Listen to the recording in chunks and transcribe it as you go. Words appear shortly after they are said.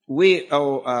We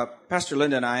owe, Pastor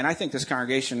Linda and I think this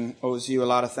congregation owes you a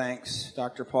lot of thanks,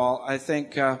 Dr. Paul. I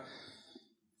think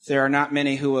there are not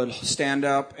many who would stand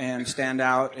up and stand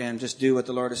out and just do what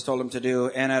the Lord has told them to do.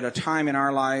 And at a time in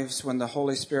our lives when the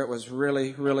Holy Spirit was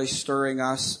really, really stirring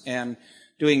us and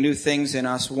doing new things in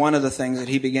us, one of the things that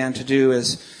He began to do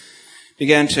is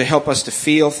began to help us to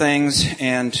feel things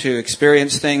and to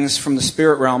experience things from the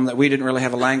spirit realm that we didn't really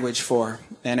have a language for.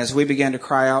 And as we began to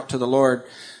cry out to the Lord,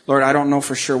 I don't know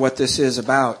for sure what this is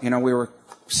about. You know, we were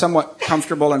somewhat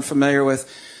comfortable and familiar with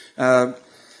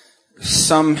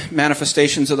some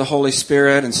manifestations of the Holy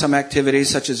Spirit and some activities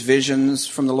such as visions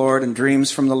from the Lord and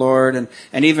dreams from the Lord and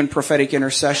even prophetic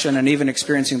intercession and even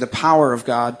experiencing the power of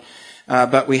God.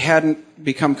 But we hadn't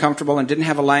become comfortable and didn't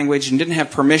have a language and didn't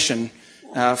have permission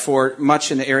for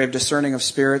much in the area of discerning of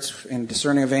spirits and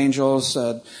discerning of angels,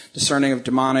 discerning of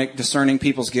demonic, discerning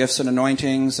people's gifts and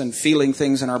anointings and feeling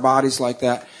things in our bodies like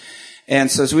that. And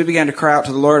so as we began to cry out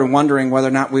to the Lord and wondering whether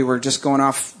or not we were just going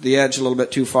off the edge a little bit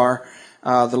too far,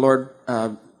 the Lord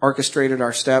orchestrated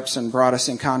our steps and brought us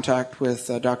in contact with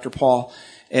Dr. Paul.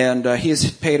 And he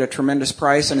has paid a tremendous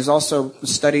price and has also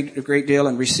studied a great deal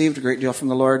and received a great deal from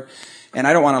the Lord. And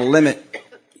I don't want to limit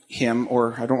him,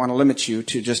 or I don't want to limit you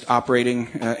to just operating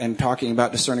and talking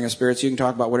about discerning of spirits. You can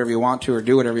talk about whatever you want to or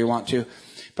do whatever you want to.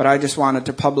 But I just wanted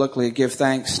to publicly give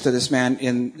thanks to this man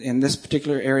in this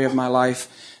particular area of my life.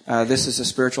 This is a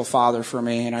spiritual father for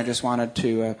me, and I just wanted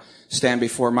to stand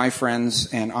before my friends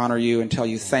and honor you and tell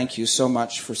you thank you so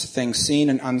much for things seen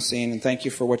and unseen, and thank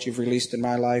you for what you've released in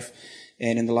my life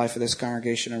and in the life of this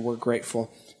congregation, and we're grateful.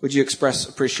 Would you express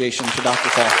appreciation to Dr.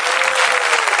 Paul?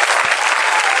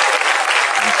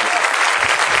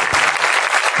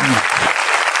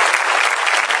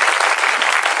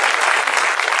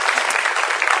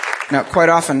 Now, quite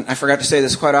often, I forgot to say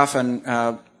this, quite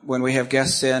often when we have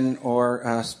guests in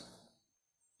or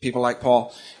people like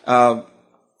Paul,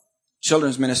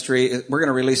 children's ministry, we're going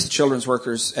to release the children's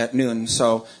workers at noon.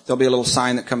 So there'll be a little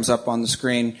sign that comes up on the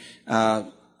screen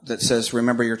that says,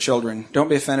 remember your children. Don't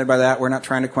be offended by that. We're not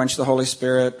trying to quench the Holy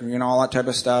Spirit, all that type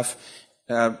of stuff.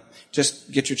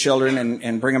 Just get your children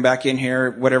and bring them back in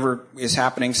here, whatever is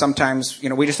happening. Sometimes,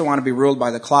 we just don't want to be ruled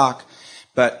by the clock.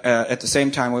 But at the same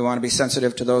time, we want to be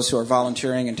sensitive to those who are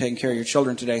volunteering and taking care of your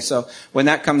children today. So when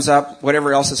that comes up,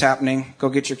 whatever else is happening, go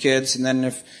get your kids. And then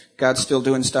if God's still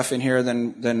doing stuff in here,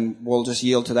 then we'll just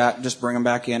yield to that. Just bring them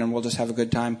back in and we'll just have a good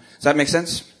time. Does that make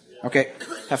sense? Okay.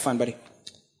 Have fun, buddy.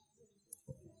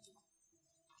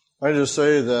 I just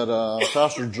say that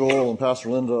Pastor Joel and Pastor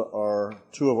Linda are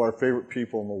two of our favorite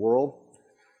people in the world.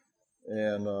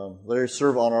 And they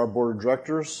serve on our board of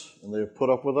directors, and they've put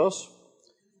up with us.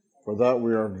 For that,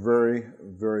 we are very,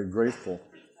 very grateful.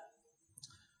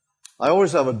 I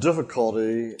always have a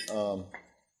difficulty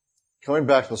coming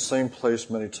back to the same place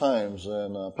many times,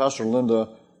 and Pastor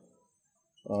Linda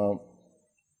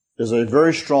is a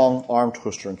very strong arm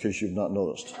twister, in case you've not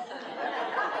noticed.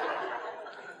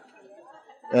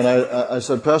 And I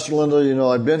said, Pastor Linda,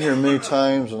 I've been here many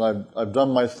times, and I've done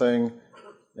my thing.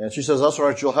 And she says, that's all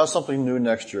right, you'll have something new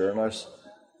next year. And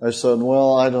I said,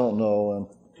 well, I don't know,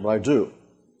 but I do.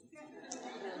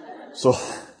 So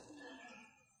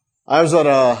I was at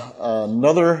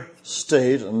another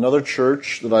state, another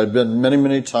church that I'd been many,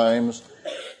 many times,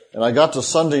 and I got to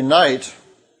Sunday night,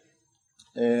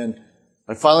 and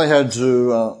I finally had to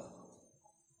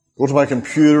go to my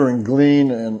computer and glean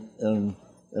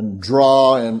and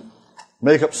draw and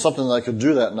make up something that I could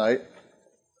do that night.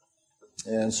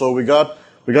 And so we got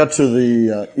to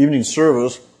the evening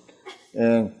service,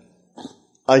 and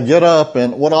I get up,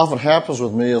 and what often happens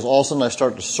with me is all of a sudden I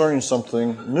start discerning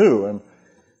something new.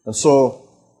 And so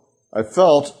I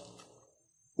felt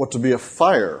what to be a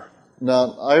fire.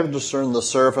 Now, I've discerned the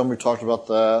seraphim, we talked about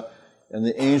that, and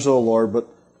the angel of the Lord, but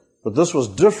this was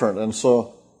different. And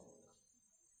so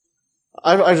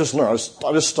I just learned.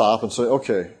 I just stop and say,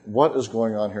 okay, what is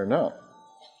going on here now?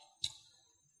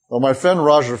 Well, my friend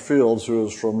Roger Fields, who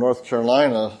is from North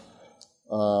Carolina,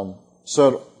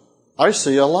 said, I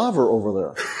see a laver over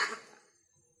there.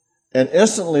 And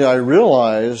instantly I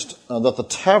realized that the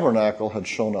tabernacle had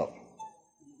shown up.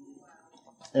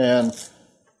 And,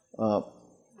 okay,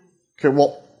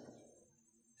 well,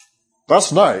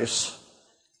 that's nice.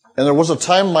 And there was a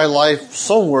time in my life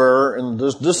somewhere in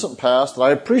this distant past that I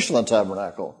had preached in the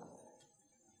tabernacle.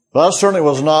 But that certainly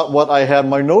was not what I had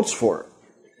my notes for.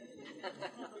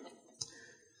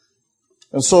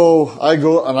 And so I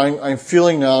go, and I'm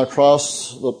feeling now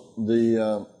across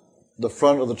the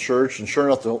front of the church, and sure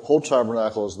enough, the whole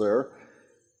tabernacle is there.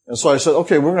 And so I said,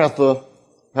 okay, we're going to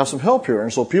have some help here.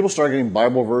 And so people started getting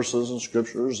Bible verses and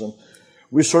scriptures, and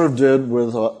we sort of did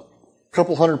with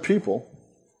couple hundred people,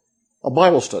 a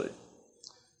Bible study.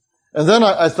 And then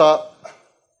I thought,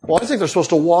 well, I think they're supposed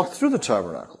to walk through the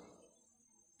tabernacle.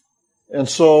 And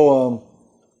so,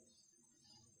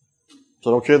 I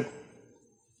said, okay,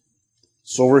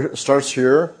 it starts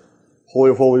here.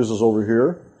 Holy of Holies is over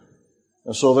here.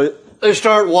 And so they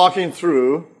start walking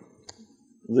through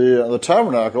the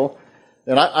tabernacle,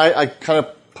 and I kind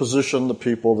of positioned the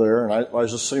people there, and I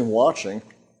was just sitting watching.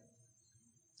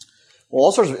 Well,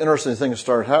 all sorts of interesting things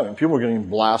started happening. People were getting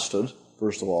blasted,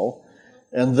 first of all.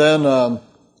 And then I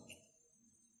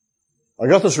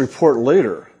got this report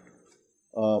later.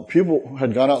 People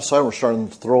had gone outside and were starting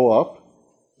to throw up.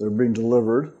 They were being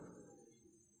delivered.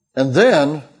 And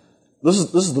then, this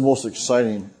is the most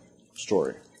exciting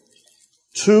story.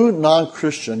 2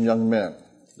 non-Christian young men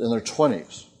in their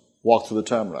 20s walked through the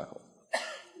tabernacle.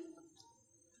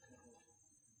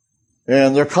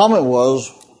 And their comment was,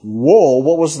 whoa,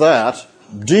 what was that?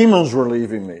 Demons were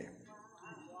leaving me.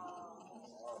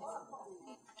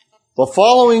 The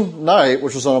following night,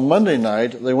 which was on a Monday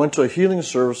night, they went to a healing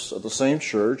service at the same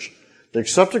church. They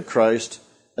accepted Christ,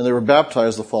 and they were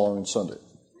baptized the following Sunday.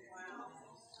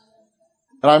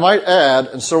 And I might add,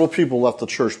 and several people left the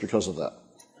church because of that.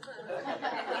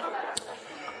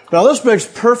 Now, this makes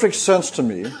perfect sense to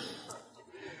me,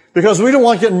 because we don't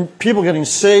want people getting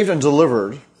saved and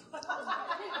delivered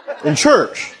in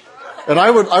church. And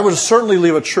I would certainly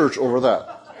leave a church over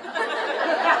that.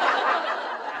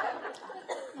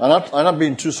 I'm not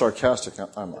being too sarcastic,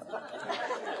 am I?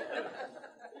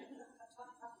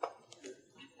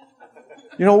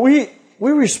 You know, we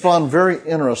respond very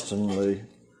interestingly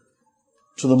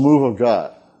to the move of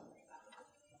God.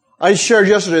 I shared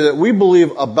yesterday that we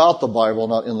believe about the Bible,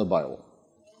 not in the Bible.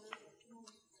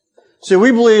 See,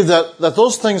 we believe that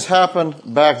those things happened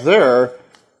back there,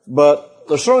 but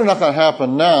they're certainly not going to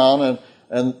happen now,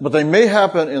 but they may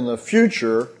happen in the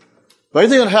future. But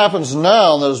anything that happens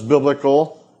now that is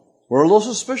biblical, we're a little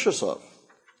suspicious of.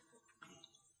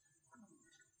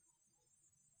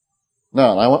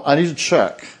 Now, I need to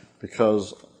check,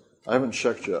 because I haven't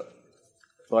checked yet.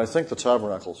 But I think the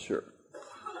tabernacle's here.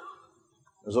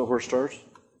 Is that where it starts?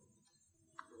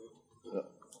 Yeah.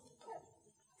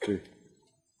 See.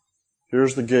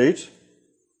 Here's the gate.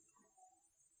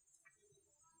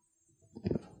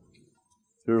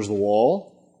 Here's the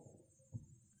wall.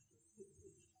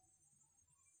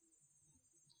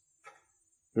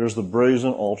 Here's the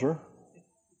brazen altar.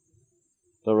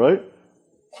 Is that right?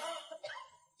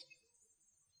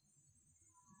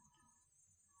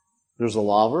 Here's the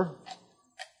laver.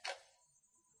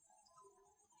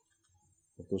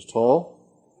 It was tall.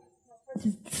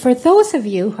 For those of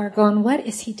you who are going, what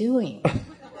is he doing?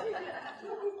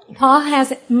 Paul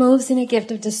moves in a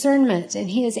gift of discernment, and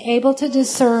he is able to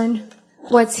discern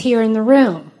what's here in the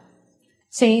room,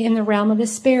 say in the realm of the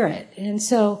Spirit. And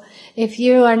so if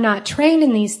you are not trained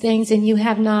in these things and you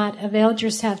have not availed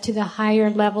yourself to the higher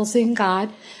levels in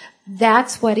God,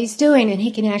 that's what he's doing, and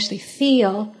he can actually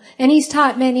feel. And he's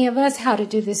taught many of us how to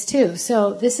do this too.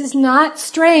 So this is not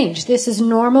strange. This is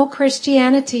normal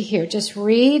Christianity here. Just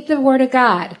read the Word of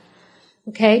God.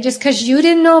 Okay? Just because you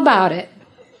didn't know about it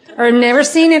or never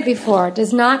seen it before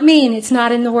does not mean it's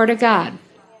not in the Word of God.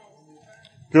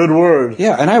 Good word.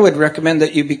 Yeah, and I would recommend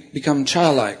that you become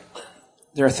childlike.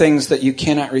 There are things that you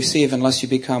cannot receive unless you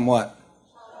become what?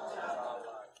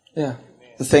 Yeah.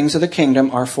 The things of the kingdom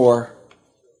are for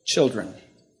children.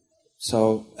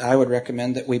 So I would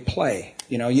recommend that we play.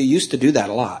 You know, you used to do that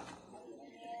a lot.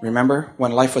 Remember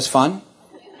when life was fun?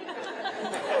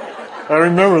 I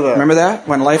remember that. Remember that?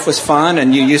 When life was fun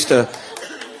and you used to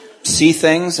see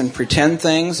things and pretend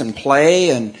things and play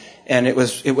and it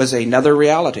was another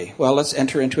reality. Well, let's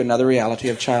enter into another reality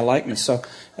of childlikeness. So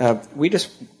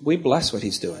we bless what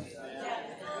he's doing.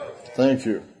 Thank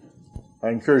you. I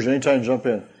encourage you anytime to jump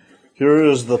in. Here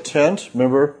is the tent.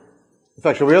 Remember? In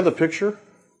fact, can we have the picture?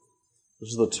 This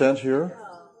is the tent here.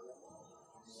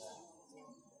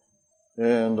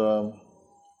 And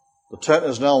the tent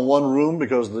is now in one room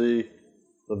because the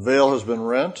veil has been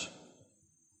rent.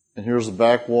 And here's the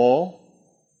back wall.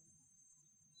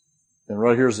 And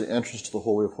right here is the entrance to the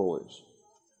Holy of Holies.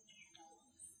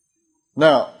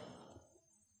 Now,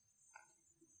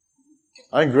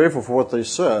 I'm grateful for what they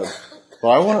said, but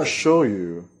I want to show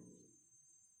you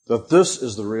that this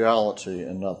is the reality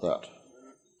and not that.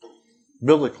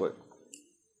 Biblically,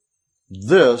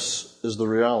 this is the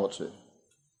reality.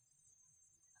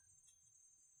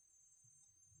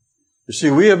 You see,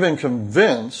 we have been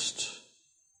convinced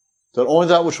that only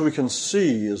that which we can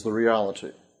see is the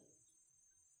reality.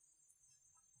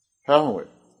 Haven't we?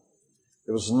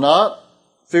 It was not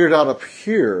figured out up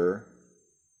here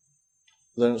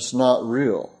then it's not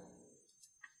real.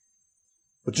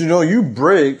 But you know, you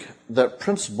break that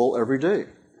principle every day.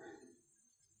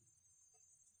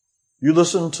 You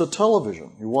listen to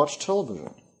television. You watch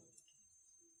television.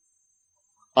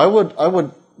 I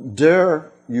would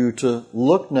dare you to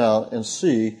look now and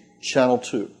see Channel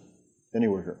 2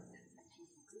 anywhere here.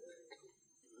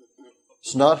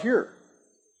 It's not here.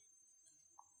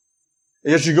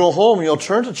 As you go home, you'll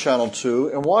turn to Channel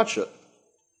 2 and watch it.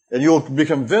 And you'll be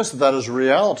convinced that that is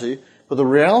reality, but the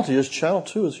reality is Channel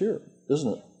 2 is here,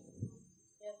 isn't it?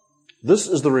 This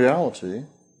is the reality.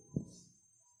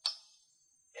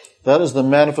 That is the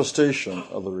manifestation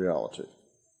of the reality.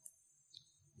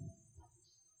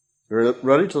 You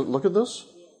ready to look at this?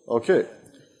 Okay.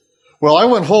 Well, I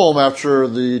went home after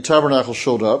the tabernacle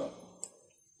showed up.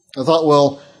 I thought,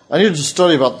 well, I needed to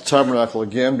study about the tabernacle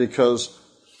again because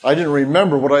I didn't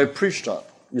remember what I had preached on.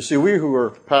 You see, we who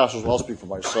are pastors, well, I'll speak for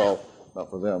myself, not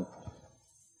for them.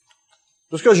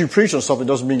 Just because you preach on something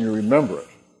doesn't mean you remember it.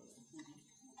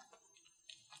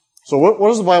 So what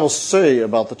does the Bible say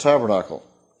about the tabernacle?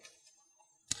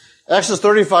 Exodus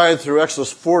 35 through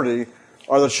Exodus 40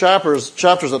 are the chapters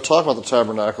that talk about the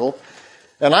tabernacle.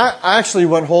 And I actually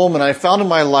went home and I found in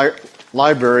my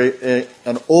library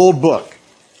an old book,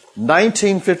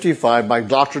 1955 by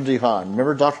Dr. DeHaan.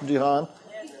 Remember Dr. DeHaan?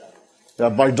 Yeah,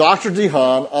 by Dr.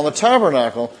 DeHaan on the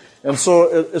tabernacle. And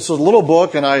so it's a little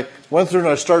book, and I went through and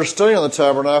I started studying on the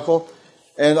tabernacle,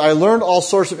 and I learned all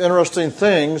sorts of interesting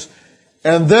things.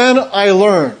 And then I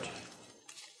learned,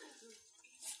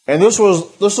 and this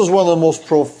was one of the most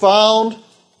profound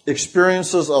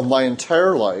experiences of my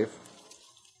entire life,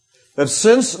 that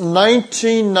since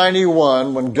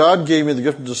 1991, when God gave me the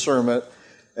gift of discernment,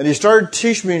 and He started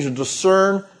teaching me to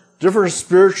discern different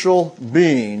spiritual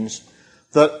beings,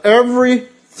 that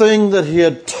everything that He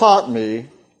had taught me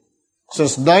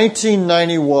since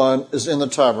 1991 is in the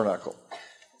tabernacle.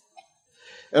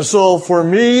 And so for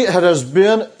me, it has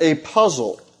been a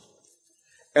puzzle.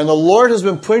 And the Lord has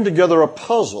been putting together a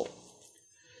puzzle.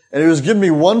 And He was giving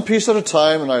me one piece at a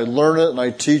time, and I learn it, and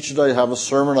I teach it, I have a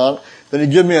sermon on it. Then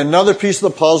He'd give me another piece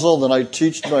of the puzzle, then I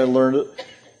teach it, and I learn it.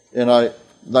 And I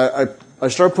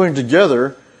started putting it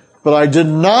together, but I did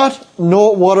not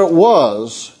know what it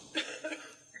was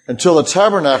until the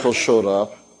tabernacle showed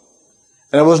up.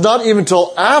 And it was not even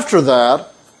until after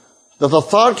that the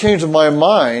thought came to my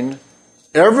mind,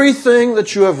 everything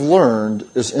that you have learned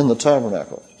is in the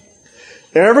tabernacle.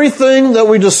 Everything that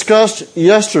we discussed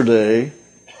yesterday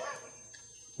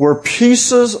were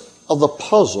pieces of the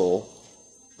puzzle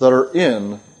that are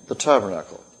in the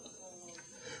tabernacle.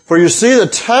 For you see, the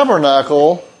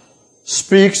tabernacle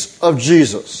speaks of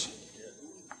Jesus.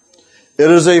 It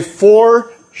is a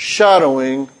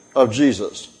foreshadowing of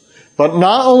Jesus. But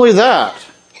not only that,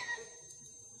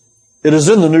 it is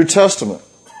in the New Testament.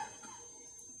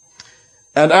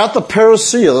 And at the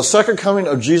parousia, the second coming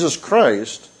of Jesus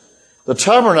Christ, the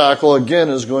tabernacle again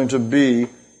is going to be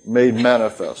made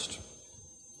manifest.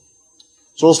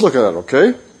 So let's look at it,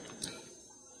 okay?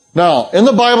 Now, in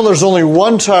the Bible, there's only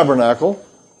one tabernacle.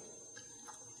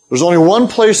 There's only one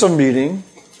place of meeting.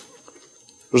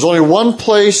 There's only one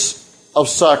place of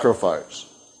sacrifice.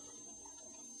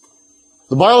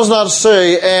 The Bible does not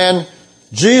say, and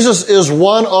Jesus is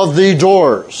one of the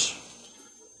doors.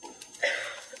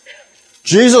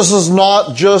 Jesus is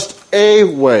not just a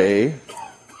way.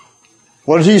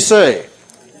 What did He say?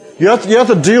 You have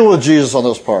to deal with Jesus on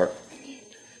this part.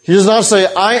 He does not say,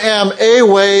 I am a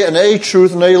way and a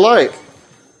truth and a life.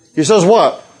 He says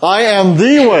what? I am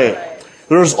the way.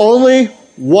 There's only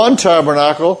one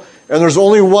tabernacle, and there's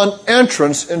only one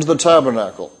entrance into the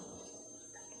tabernacle.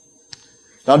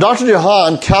 Now, Dr.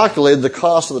 DeHaan calculated the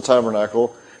cost of the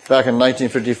tabernacle back in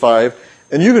 1955,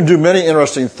 and you can do many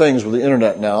interesting things with the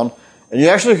internet now, and you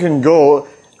actually can go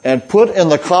and put in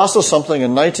the cost of something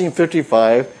in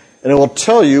 1955, and it will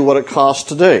tell you what it costs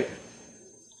today.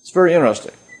 It's very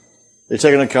interesting. They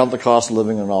take into account the cost of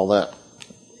living and all that.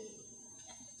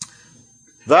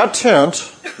 That tent,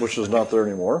 which is not there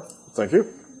anymore, thank you.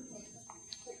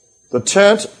 The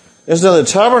tent, incidentally, the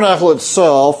tabernacle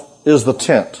itself is the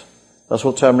tent. That's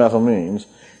what tabernacle means.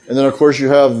 And then, of course, you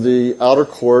have the outer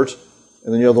court,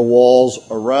 and then you have the walls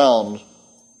around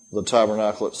the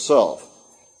tabernacle itself.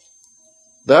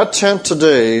 That tent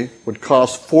today would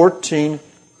cost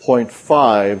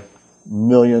 $14.5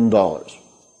 million.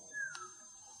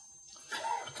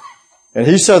 And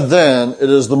he said then, it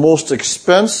is the most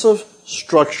expensive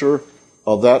structure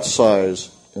of that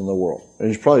size in the world. And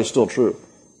it's probably still true.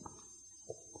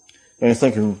 And you're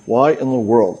thinking, why in the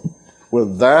world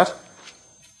would that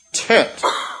tent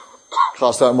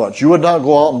cost that much? You would not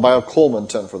go out and buy a Coleman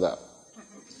tent for that.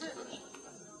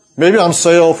 Maybe on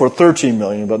sale for $13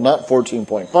 million, but not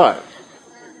 $14.5.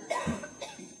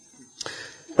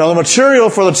 Now, the material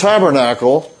for the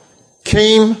tabernacle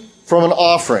came from an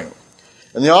offering.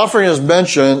 And the offering is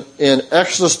mentioned in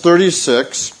Exodus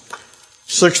 36,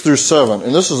 6 through 7.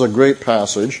 And this is a great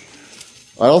passage.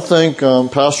 I don't think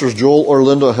Pastors Joel or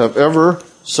Linda have ever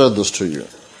said this to you,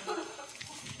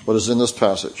 but it's in this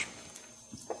passage.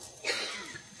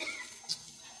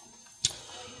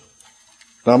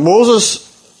 Now, Moses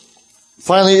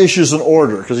finally issues an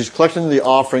order because he's collecting the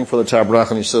offering for the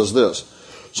tabernacle, and he says this.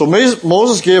 So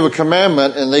Moses gave a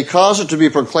commandment, and they caused it to be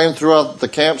proclaimed throughout the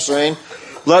camp, saying,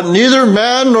 "Let neither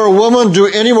man nor woman do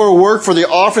any more work for the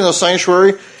offering of the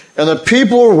sanctuary." And the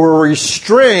people were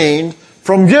restrained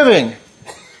from giving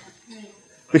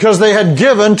because they had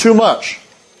given too much.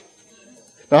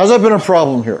 Now, has that been a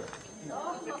problem here?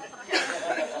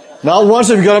 Not once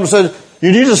have you got up and said,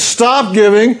 you need to stop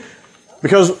giving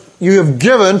because you have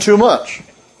given too much.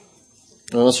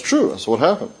 And that's true. That's what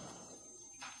happened.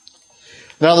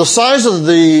 Now, the size of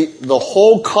the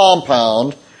whole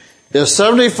compound is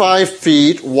 75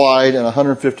 feet wide and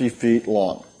 150 feet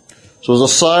long. So it's the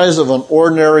size of an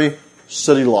ordinary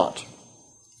city lot.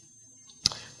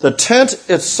 The tent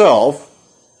itself,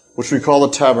 which we call the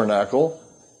tabernacle,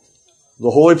 the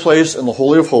holy place and the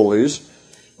Holy of Holies,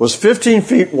 was 15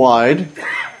 feet wide,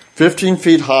 15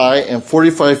 feet high, and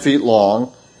 45 feet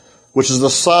long, which is the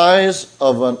size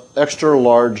of an extra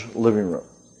large living room.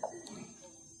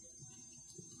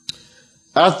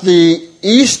 At the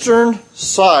eastern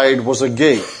side was a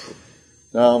gate.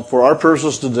 Now, for our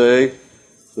purposes today,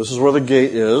 this is where the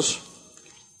gate is.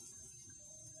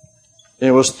 And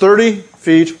it was 30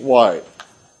 feet wide.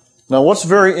 Now, what's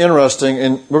very interesting,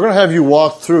 and we're going to have you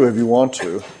walk through if you want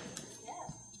to.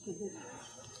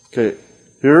 Okay,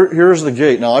 here's the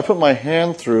gate. Now, I put my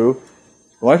hand through.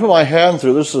 When I put my hand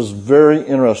through, this is very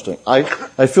interesting. I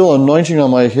feel anointing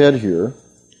on my head here.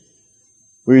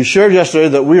 We shared yesterday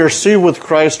that we are seated with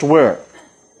Christ where?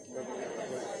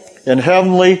 In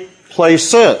heavenly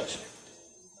places.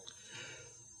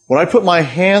 When I put my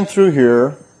hand through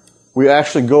here, we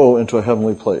actually go into a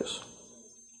heavenly place.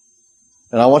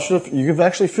 And I want you can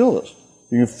actually feel this.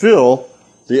 You can feel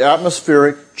the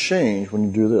atmospheric change when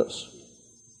you do this.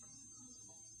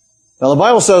 Now the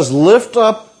Bible says, lift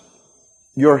up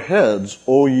your heads,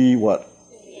 O ye what?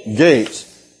 Gates.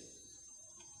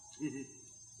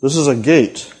 This is a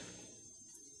gate.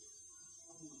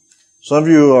 Some of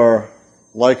you are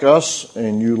like us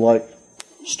and you like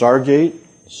Stargate,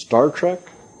 Star Trek.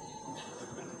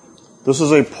 This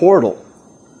is a portal.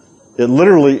 It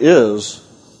literally is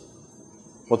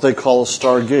what they call a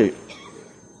stargate.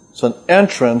 It's an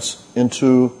entrance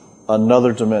into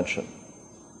another dimension.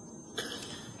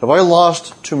 Have I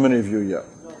lost too many of you yet?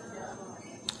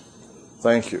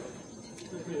 Thank you.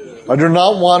 I do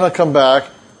not want to come back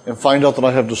and find out that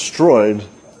I have destroyed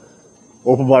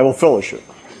Open Bible Fellowship.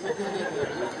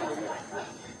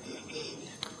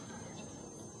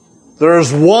 There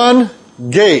is one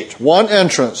gate, one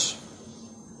entrance.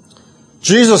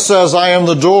 Jesus says, I am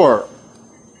the door.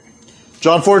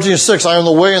 John 14:6, I am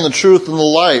the way and the truth and the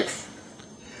life.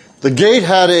 The gate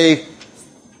had a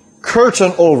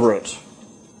curtain over it.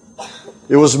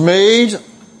 It was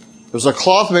a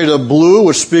cloth made of blue,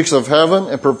 which speaks of heaven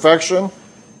and perfection.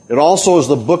 It also is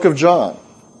the book of John,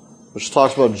 which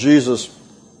talks about Jesus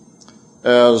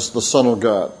as the Son of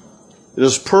God. It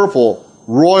is purple,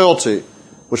 royalty,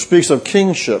 which speaks of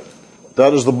kingship.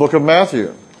 That is the book of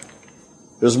Matthew.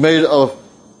 It is made of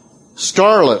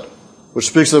scarlet, which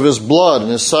speaks of his blood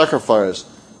and his sacrifice.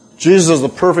 Jesus is the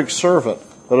perfect servant.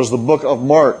 That is the book of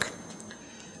Mark.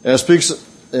 And it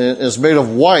is made of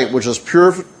white, which is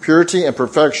purity and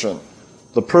perfection.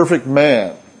 The perfect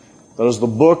man. That is the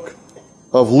book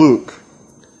of Luke.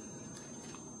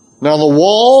 Now the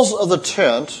walls of the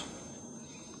tent,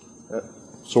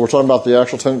 so we're talking about the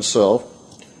actual tent itself,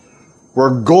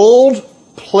 were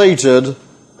gold-plated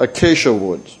acacia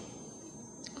woods.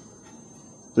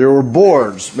 There were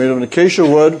boards made of an acacia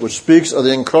wood, which speaks of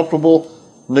the incorruptible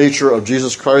nature of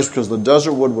Jesus Christ, because the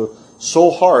desert wood was so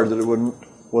hard that it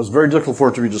was very difficult for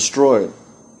it to be destroyed.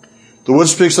 The wood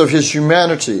speaks of his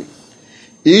humanity.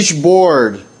 Each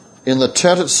board in the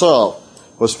tent itself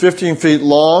was 15 feet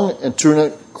long and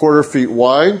 2.25 feet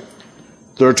wide.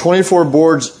 There are 24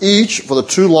 boards each for the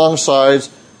two long sides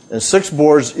and 6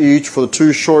 boards each for the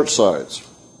 2 short sides.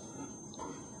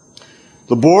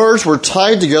 The boards were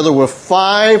tied together with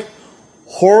 5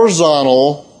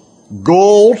 horizontal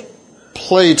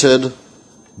gold-plated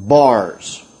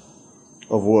bars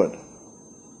of wood.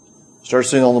 Start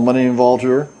seeing all the money involved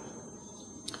here.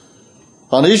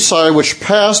 On each side, which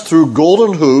passed through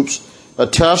golden hoops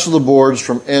attached to the boards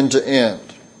from end to end.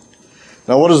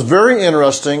 Now, what is very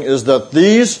interesting is that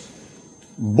these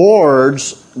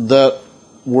boards that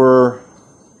were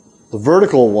the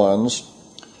vertical ones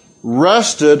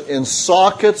rested in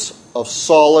sockets of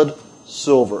solid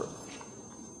silver.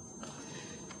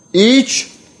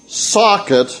 Each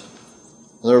socket,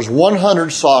 there's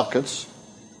 100 sockets,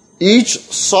 each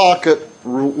socket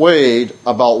weighed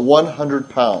about 100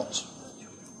 pounds.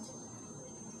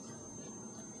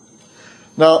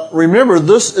 Now, remember,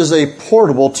 this is a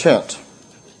portable tent.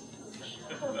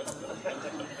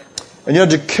 And you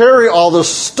had to carry all this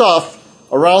stuff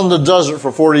around the desert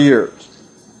for 40 years.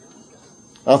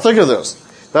 Now think of this.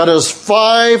 That is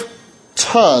 5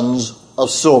 tons of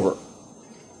silver.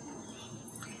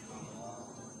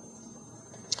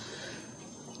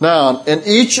 Now, in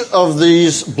each of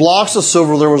these blocks of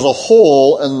silver, there was a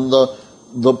hole, and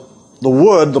the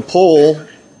wood, the pole,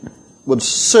 would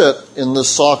sit in this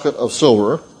socket of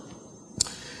silver.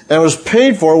 And it was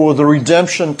paid for with the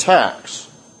redemption tax.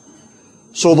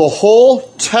 So the whole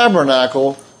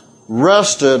tabernacle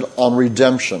rested on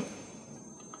redemption.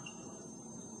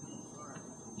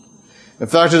 In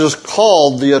fact, it is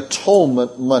called the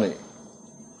atonement money.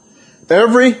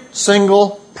 Every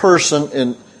single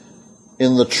person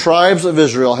in the tribes of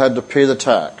Israel had to pay the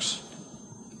tax.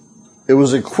 It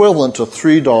was equivalent to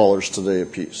 $3 today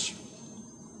apiece.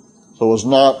 So it was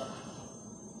not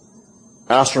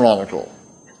astronomical.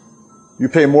 You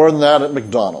pay more than that at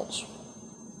McDonald's.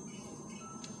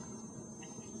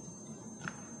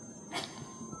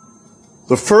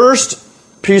 The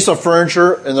first piece of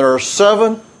furniture, and there are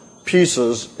 7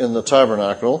 pieces in the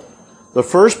tabernacle. The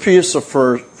first piece of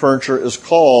furniture is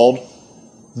called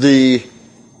the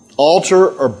altar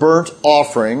or burnt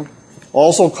offering,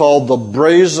 also called the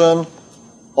brazen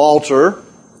altar.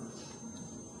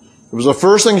 It was the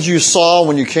first things you saw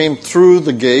when you came through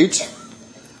the gate.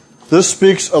 This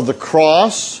speaks of the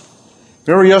cross.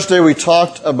 Remember yesterday we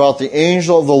talked about the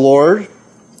angel of the Lord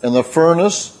and the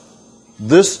furnace.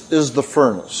 This is the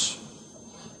furnace.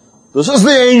 This is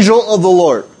the angel of the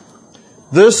Lord.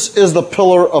 This is the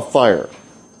pillar of fire.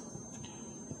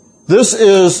 This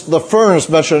is the furnace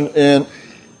mentioned in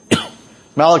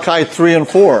Malachi 3 and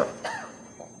 4.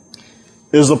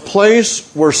 It is a place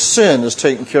where sin is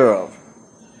taken care of.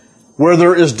 Where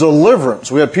there is deliverance.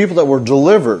 We have people that were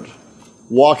delivered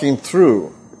walking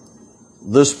through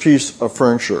this piece of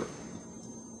furniture.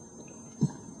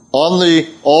 On the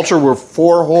altar were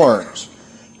 4 horns.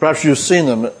 Perhaps you've seen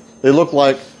them. They look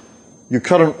like you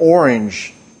cut an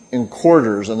orange in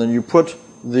quarters, and then you put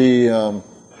the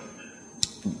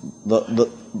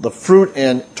fruit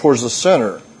end towards the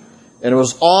center. And it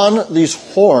was on these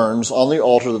horns on the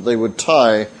altar that they would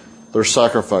tie their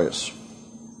sacrifice.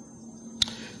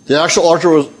 The actual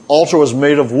altar was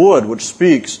made of wood, which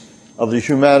speaks of the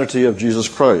humanity of Jesus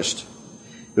Christ.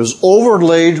 It was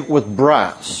overlaid with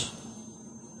brass,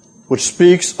 which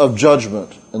speaks of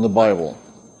judgment in the Bible.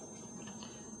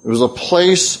 It was a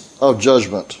place of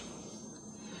judgment.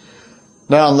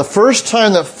 Now, the first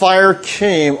time that fire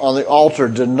came on the altar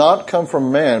did not come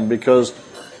from man, because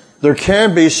there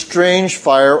can be strange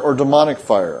fire or demonic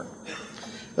fire.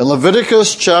 In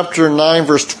Leviticus chapter 9,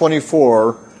 verse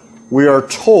 24, we are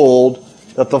told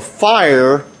that the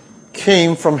fire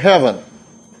came from heaven,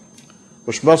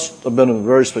 which must have been a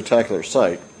very spectacular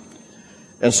sight.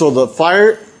 And so the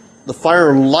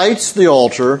fire lights the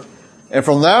altar, and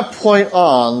from that point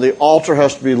on, the altar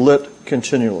has to be lit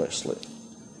continuously.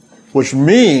 Which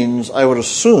means, I would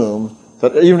assume,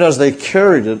 that even as they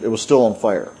carried it, it was still on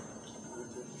fire.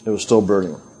 It was still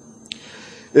burning.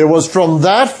 It was from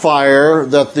that fire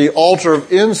that the altar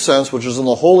of incense, which is in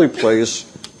the holy place,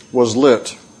 was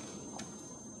lit.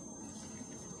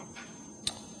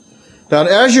 Now,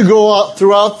 as you go out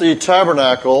throughout the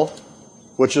tabernacle,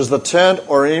 which is the tent,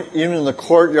 or even in the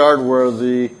courtyard where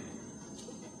the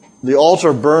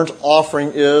altar burnt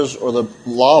offering is, or the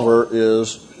laver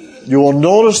is, you will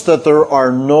notice that there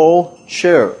are no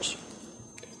chairs,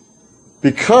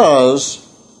 because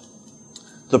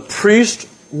the priest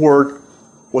work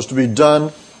was to be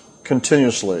done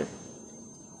continuously.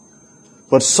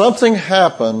 But something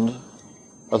happened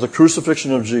at the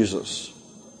crucifixion of Jesus.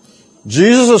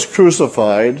 Jesus is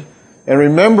crucified, and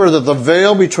remember that the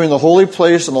veil between the holy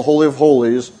place and the Holy of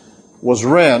Holies was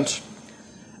rent,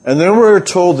 and then we are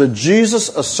told that Jesus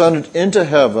ascended into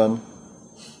heaven,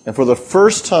 and for the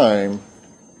first time,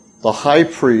 the high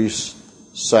priest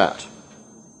sat.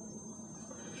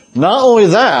 Not only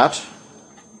that,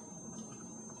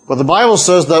 but the Bible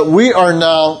says that we are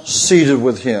now seated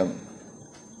with him,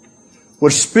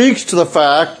 which speaks to the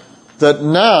fact that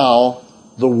now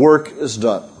the work is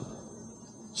done.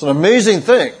 It's an amazing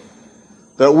thing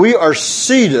that we are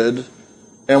seated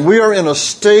and we are in a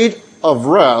state of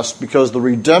rest because the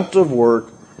redemptive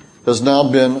work has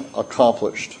now been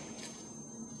accomplished.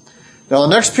 Now, the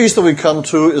next piece that we come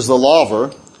to is the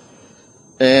laver,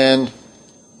 and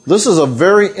this is a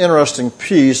very interesting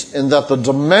piece in that the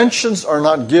dimensions are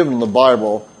not given in the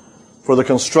Bible for the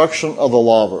construction of the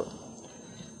laver.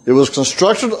 It was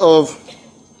constructed of,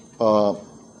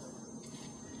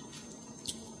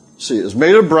 it's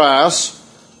made of brass,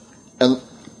 and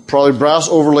probably brass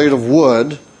overlaid of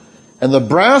wood, and the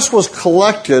brass was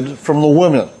collected from the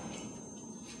women.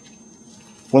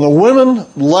 When the women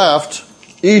left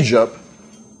Egypt,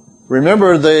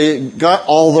 remember they got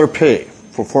all their pay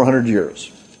for 400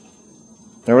 years.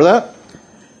 Remember that?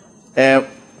 And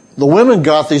the women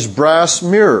got these brass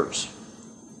mirrors.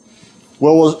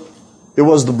 Well, it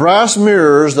was the brass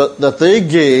mirrors that they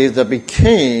gave that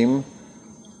became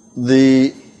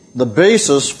the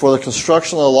basis for the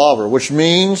construction of the laver, which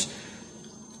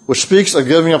speaks of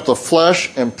giving up the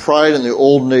flesh and pride in the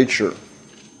old nature.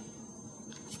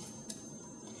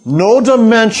 No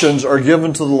dimensions are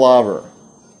given to the laver.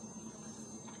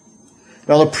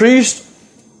 Now the priest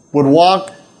would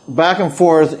walk back and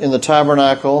forth in the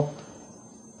tabernacle,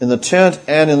 in the tent,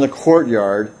 and in the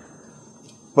courtyard.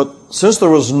 But since there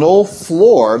was no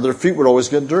floor, their feet would always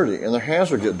get dirty, and their hands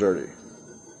would get dirty.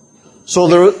 So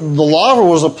the laver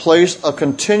was a place of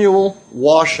continual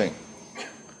washing,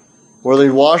 where they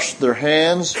washed their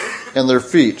hands and their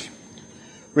feet.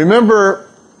 Remember,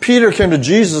 Peter came to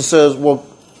Jesus and says, well,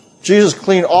 Jesus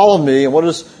cleaned all of me, and what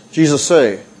does Jesus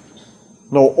say?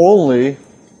 No, only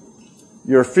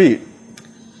your feet.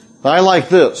 Now, I like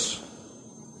this.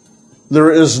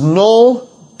 There is no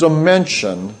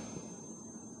dimension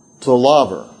to the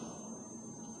laver.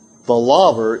 The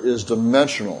laver is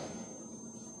dimensional.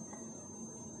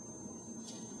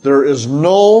 There is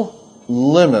no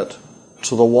limit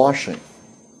to the washing.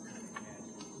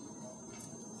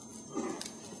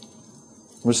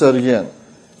 Let me say it again.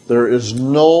 There is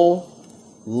no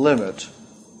limit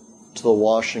to the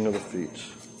washing of the feet.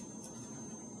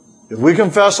 If we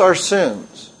confess our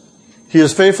sins, He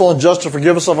is faithful and just to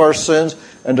forgive us of our sins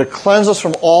and to cleanse us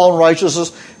from all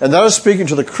unrighteousness. And that is speaking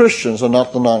to the Christians and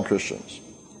not the non-Christians.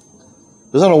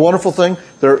 Isn't that a wonderful thing?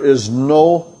 There is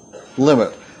no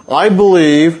limit. I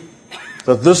believe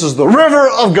that this is the river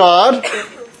of God.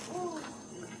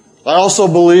 I also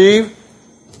believe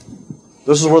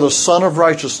this is where the Son of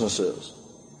Righteousness is.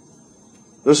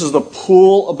 This is the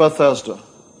pool of Bethesda.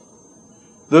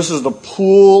 This is the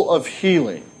pool of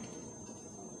healing.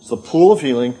 It's the pool of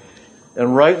healing.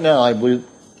 And right now, I believe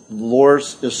the Lord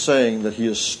is saying that He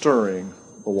is stirring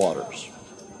the waters.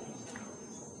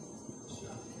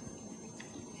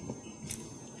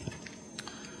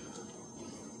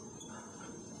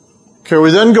 Okay,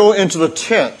 we then go into the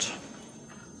tent.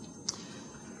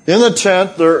 In the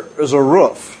tent, there is a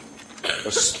roof.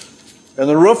 And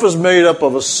the roof is made up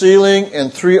of a ceiling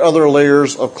and 3 other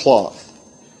layers of cloth.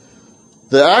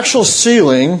 The actual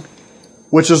ceiling,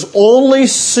 which is only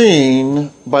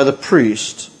seen by the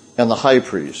priest and the high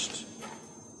priest,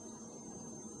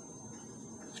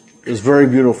 is very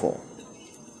beautiful.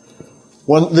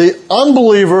 When the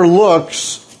unbeliever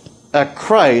looks at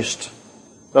Christ,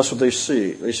 that's what they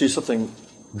see. They see something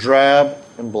drab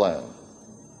and bland.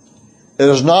 It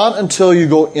is not until you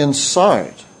go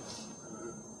inside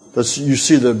that you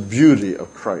see the beauty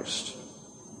of Christ.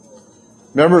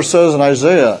 Remember, it says in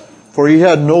Isaiah, for He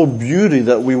had no beauty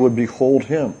that we would behold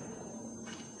Him.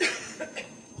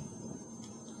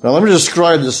 Now let me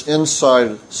describe this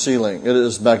inside ceiling. It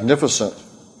is magnificent.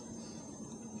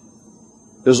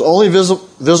 It is only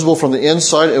visible from the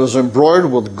inside. It was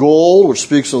embroidered with gold, which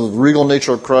speaks of the regal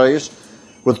nature of Christ,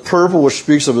 with purple, which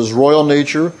speaks of His royal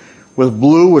nature, with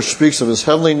blue, which speaks of His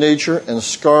heavenly nature, and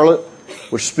scarlet,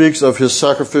 which speaks of His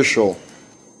sacrificial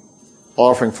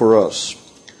offering for us.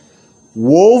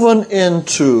 Woven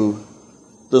into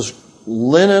this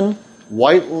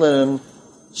white linen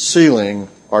ceiling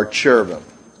are cherubim.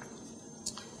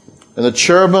 And the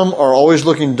cherubim are always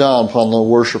looking down upon the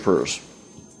worshipers.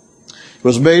 It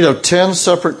was made of 10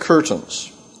 separate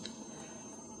curtains.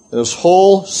 And this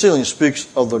whole ceiling speaks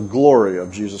of the glory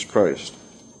of Jesus Christ.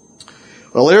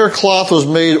 A layer of cloth was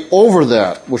made over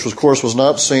that, which of course was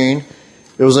not seen.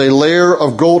 It was a layer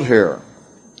of goat hair.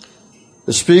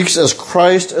 It speaks as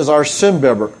Christ as our sin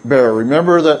bearer.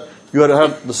 Remember that you had to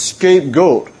have the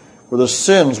scapegoat, where the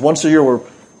sins once a year were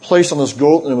placed on this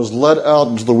goat and it was led out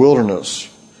into the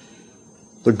wilderness.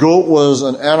 The goat was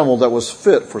an animal that was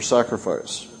fit for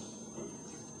sacrifice.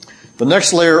 The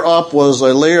next layer up was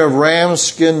a layer of ram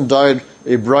skin dyed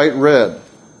a bright red.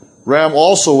 Ram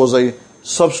also was a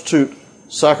substitute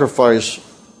sacrifice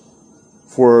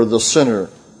for the sinner.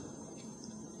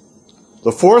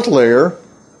 The fourth layer,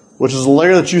 which is the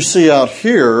layer that you see out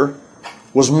here,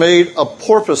 was made of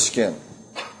porpoise skin.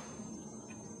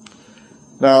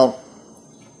 Now,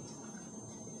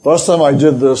 last time I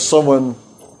did this, someone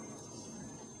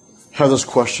had this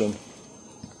question.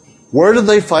 Where did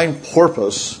they find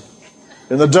porpoise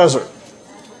in the desert?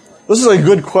 This is a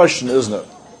good question, isn't it?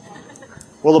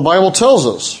 Well, the Bible tells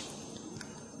us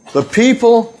the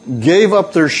people gave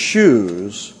up their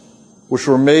shoes, which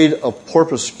were made of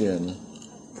porpoise skin,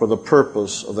 for the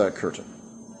purpose of that curtain.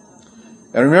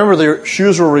 And remember, their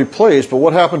shoes were replaced, but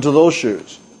what happened to those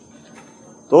shoes?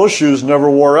 Those shoes never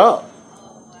wore out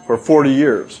for 40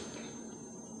 years.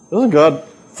 Isn't God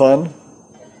fun?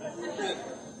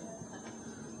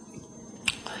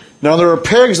 Now, there were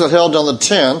pegs that held down the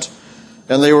tent,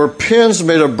 and they were pins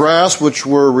made of brass which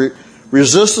were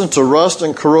resistant to rust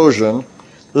and corrosion.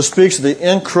 This speaks of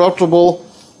the incorruptible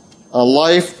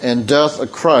life and death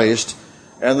of Christ,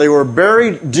 and they were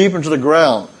buried deep into the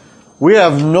ground. We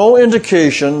have no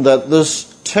indication that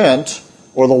this tent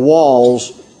or the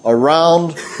walls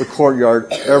around the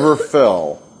courtyard ever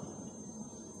fell.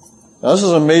 Now, this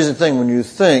is an amazing thing when you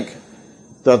think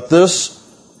that this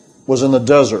was in the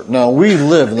desert. Now, we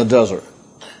live in the desert.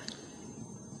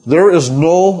 There is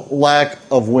no lack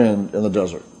of wind in the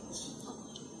desert.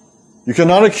 You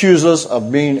cannot accuse us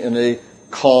of being in a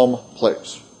calm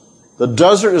place. The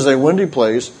desert is a windy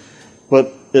place,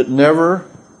 but it never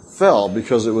fell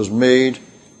because it was made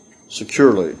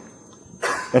securely.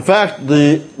 In fact,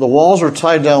 the walls are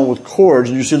tied down with cords,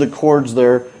 and you see the cords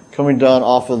there coming down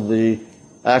off of the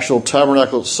actual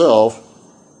tabernacle itself.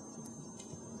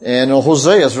 And in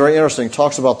Hosea, it's very interesting, it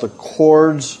talks about the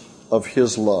cords of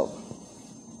his love.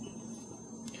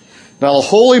 Now, the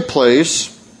holy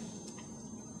place,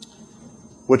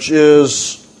 which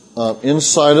is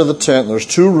inside of the tent, there's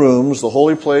two rooms, the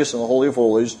holy place and the Holy of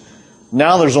Holies.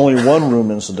 Now there's only one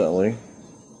room, incidentally,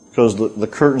 because the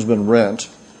curtain's been rent.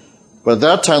 But at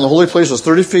that time, the holy place was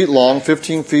 30 feet long,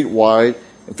 15 feet wide,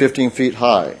 and 15 feet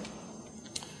high.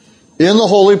 In the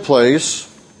holy place,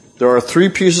 there are three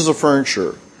pieces of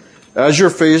furniture. As you're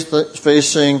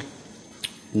facing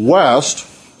west,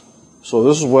 so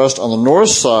this is west, on the north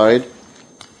side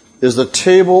is the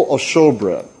table of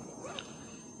showbread.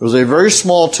 It was a very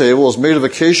small table. It was made of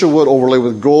acacia wood overlaid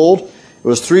with gold. It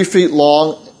was 3 feet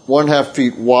long, 1.5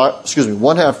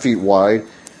 feet wide,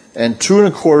 and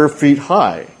 2.25 feet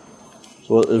high.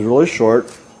 So it was really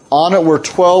short. On it were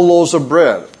 12 loaves of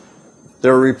bread. They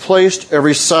were replaced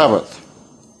every Sabbath.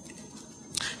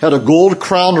 Had a gold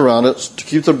crown around it to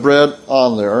keep the bread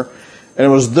on there. And it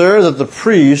was there that the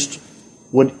priest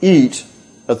would eat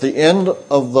at the end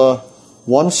of the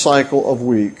one cycle of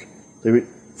week. They would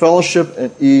fellowship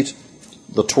and eat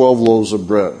the 12 loaves of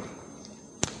bread.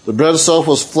 The bread itself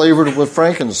was flavored with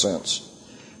frankincense.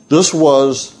 This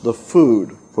was the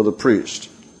food for the priest.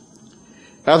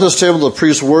 At this table, the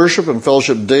priest worshiped and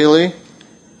fellowshiped daily.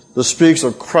 This speaks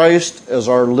of Christ as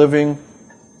our living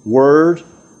word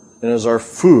and as our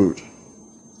food.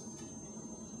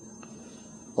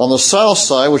 On the south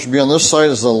side, which would be on this side,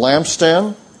 is the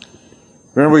lampstand.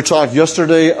 Remember we talked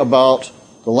yesterday about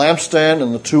the lampstand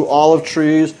and the two olive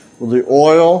trees with the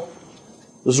oil.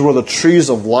 This is where the trees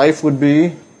of life would be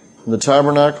in the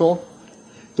tabernacle.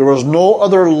 There was no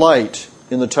other light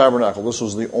in the tabernacle. This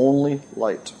was the only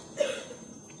light.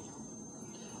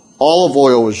 Olive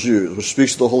oil was used, which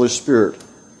speaks to the Holy Spirit.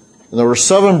 And there were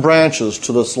 7 branches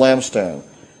to this lampstand.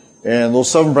 And those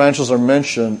 7 branches are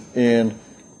mentioned in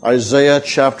Isaiah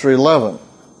chapter 11.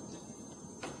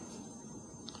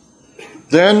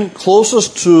 Then,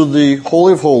 closest to the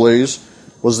Holy of Holies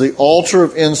was the altar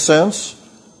of incense.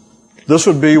 This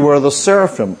would be where the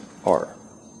seraphim are.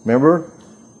 Remember?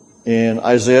 In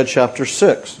Isaiah chapter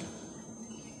 6.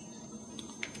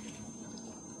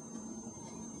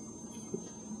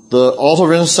 The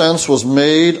altar of incense was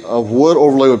made of wood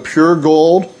overlaid with pure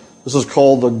gold. This is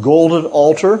called the golden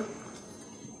altar.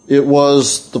 It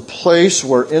was the place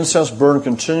where incense burned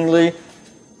continually.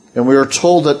 And we are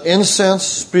told that incense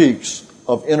speaks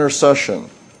of intercession.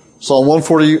 Psalm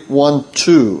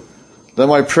 141:2. Let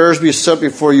my prayers be set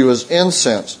before you as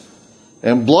incense.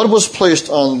 And blood was placed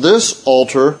on this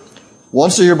altar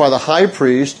once a year by the high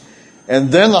priest.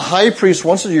 And then the high priest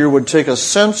once a year would take a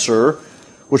censer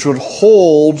which would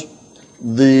hold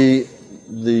the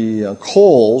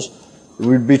coals. It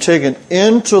would be taken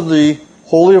into the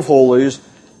Holy of Holies,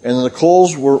 and the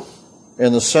coals were,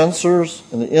 and the censers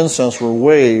and the incense were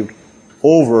waved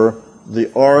over the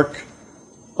Ark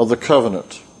of the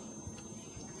Covenant.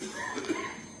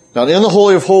 Now, in the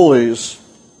Holy of Holies,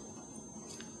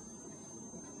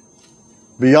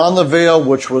 beyond the veil,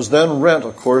 which was then rent,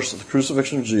 of course, at the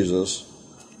crucifixion of Jesus,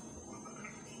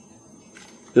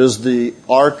 is the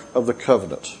Ark of the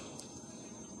Covenant.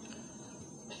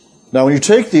 Now, when you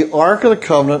take the Ark of the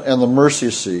Covenant and the mercy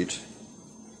seat,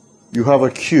 you have a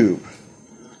cube.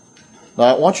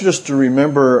 Now, I want you just to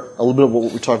remember a little bit of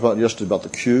what we talked about yesterday about the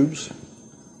cubes.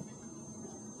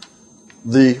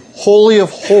 The Holy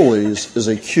of Holies is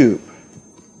a cube.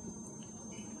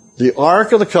 The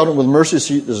Ark of the Covenant with mercy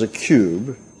seat is a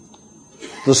cube.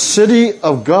 The city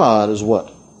of God is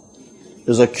what?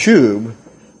 Is a cube.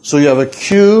 So you have a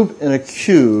cube and a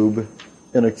cube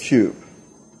and a cube.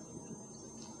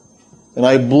 And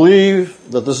I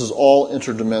believe that this is all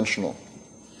interdimensional.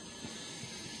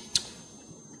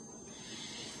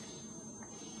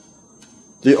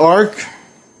 The ark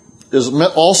is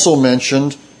also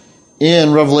mentioned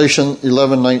in Revelation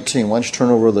 11:19. Why don't you turn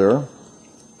over there?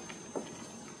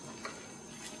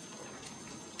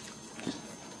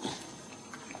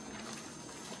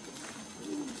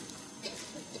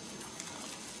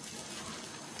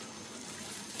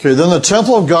 Okay, then the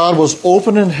temple of God was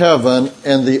opened in heaven,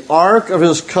 and the ark of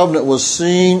his covenant was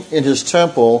seen in his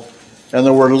temple, and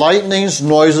there were lightnings,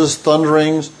 noises,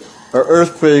 thunderings, an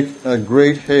earthquake, and a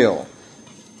great hail.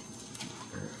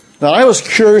 Now, I was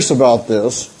curious about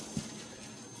this,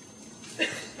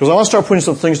 because I want to start putting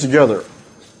some things together.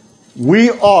 We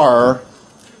are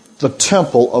the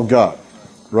temple of God,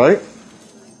 right?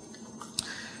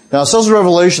 Now, it says in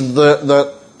Revelation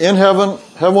that in heaven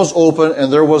was open,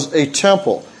 and there was a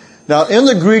temple. Now, in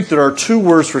the Greek, there are two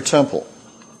words for temple.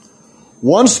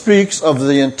 One speaks of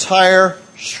the entire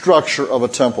structure of a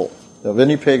temple, of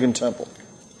any pagan temple.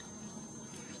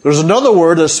 There's another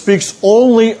word that speaks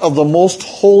only of the most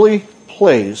holy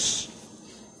place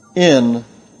in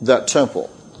that temple.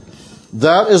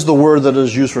 That is the word that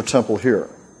is used for temple here.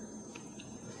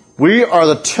 We are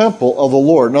the temple of the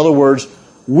Lord. In other words,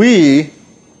 we,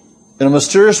 in a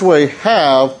mysterious way,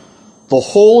 have the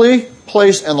holy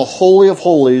place and the Holy of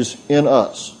Holies in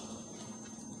us.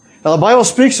 Now, the Bible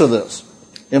speaks of this.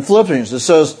 In Philippians, it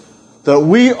says that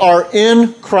we are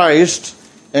in Christ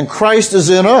and Christ is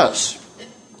in us.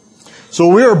 So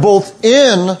we are both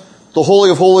in the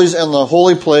Holy of Holies and the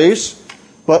holy place,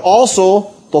 but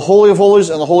also the Holy of Holies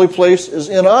and the holy place is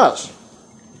in us,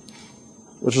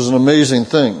 which is an amazing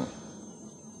thing.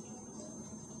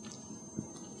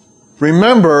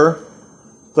 Remember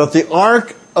that the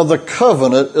Ark of the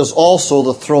Covenant is also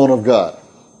the throne of God.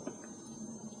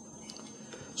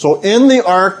 So in the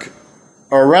Ark,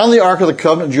 or around the Ark of the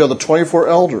Covenant, you have the 24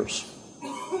 elders.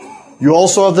 You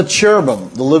also have the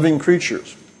cherubim, the living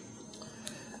creatures.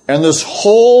 And this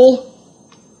whole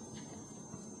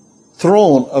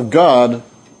throne of God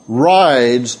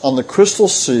rides on the crystal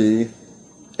sea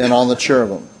and on the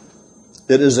cherubim.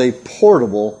 It is a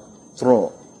portable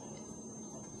throne.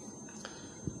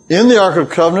 In the Ark of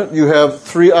the Covenant, you have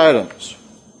three items.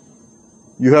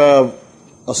 You have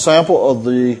a sample of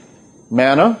the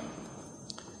manna.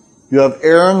 You have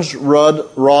Aaron's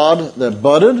rod that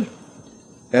budded.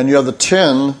 And you have the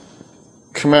 10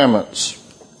 commandments.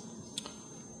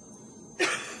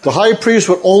 The high priest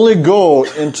would only go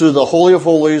into the Holy of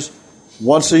Holies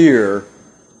once a year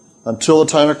until the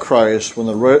time of Christ when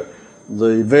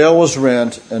the veil was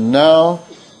rent, and now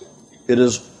it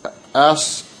is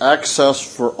access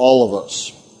for all of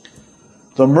us.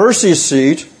 The mercy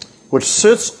seat, which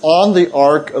sits on the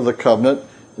Ark of the Covenant,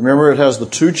 remember it has the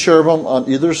two cherubim on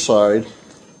either side.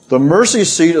 The mercy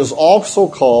seat is also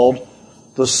called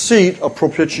the seat of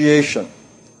propitiation.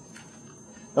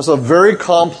 That's a very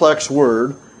complex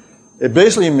word. It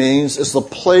basically means it's the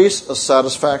place of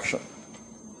satisfaction.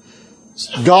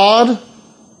 God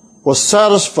was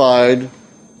satisfied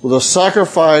with the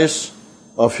sacrifice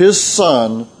of his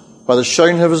Son by the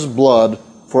shedding of his blood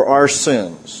for our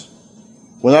sins.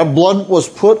 When that blood was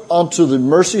put onto the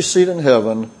mercy seat in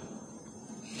heaven,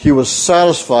 he was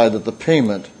satisfied that the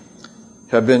payment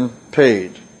had been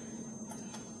paid.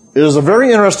 It is a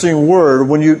very interesting word.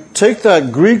 When you take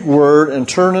that Greek word and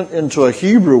turn it into a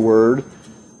Hebrew word,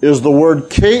 is the word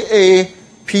K-A-P-H-A-R,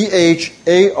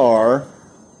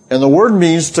 and the word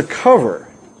means to cover.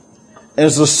 And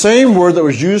it's the same word that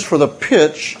was used for the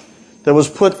pitch that was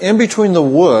put in between the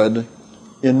wood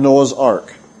in Noah's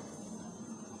Ark.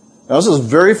 Now, this is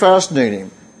very fascinating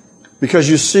because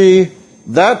you see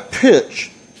that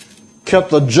pitch kept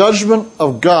the judgment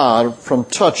of God from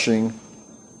touching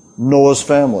Noah's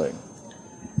family.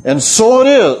 And so it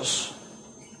is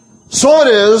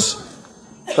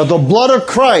that the blood of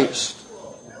Christ,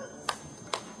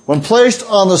 when placed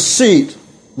on the seat,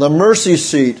 the mercy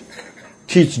seat,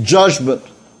 keeps judgment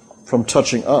from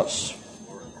touching us.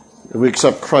 if we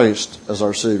accept Christ as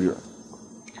our Savior.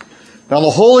 Now, the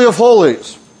Holy of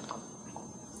Holies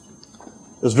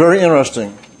is very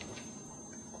interesting.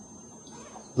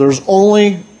 There's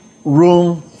only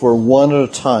room for one at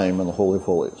a time in the Holy of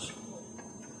Holies.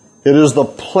 It is the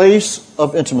place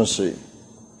of intimacy.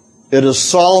 It is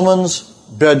Solomon's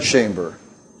bedchamber.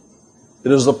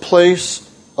 It is the place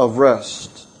of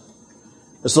rest.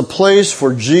 It's the place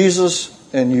for Jesus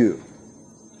and you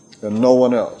and no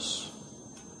one else.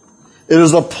 It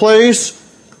is a place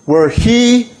where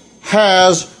He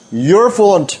has your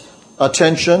full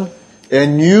attention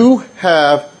and you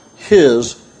have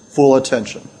His full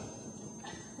attention.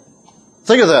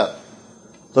 Think of that.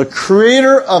 The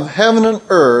Creator of heaven and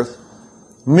earth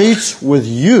meets with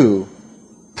you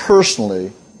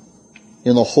personally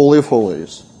in the Holy of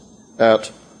Holies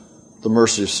at the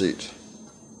mercy seat.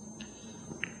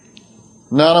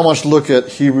 Now I want you to look at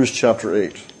Hebrews chapter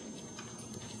 8.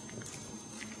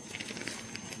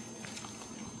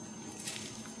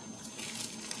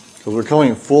 Because we're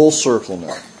coming full circle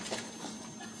now.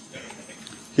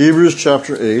 Hebrews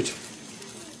chapter 8.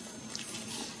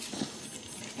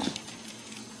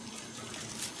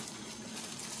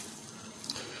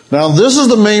 Now this is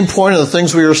the main point of the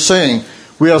things we are saying.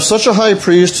 We have such a high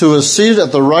priest who is seated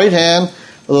at the right hand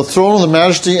of the throne of the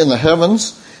majesty in the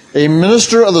heavens, a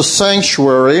minister of the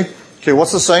sanctuary. Okay,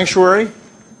 what's the sanctuary?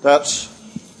 That's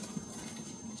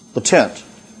the tent.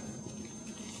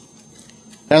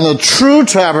 And the true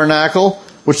tabernacle,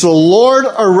 which the Lord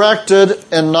erected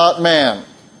and not man.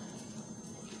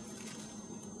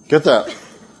 Get that.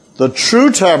 The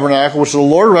true tabernacle, which the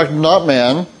Lord erected and not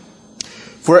man.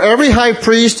 For every high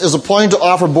priest is appointed to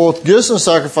offer both gifts and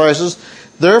sacrifices.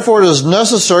 Therefore it is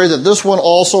necessary that this one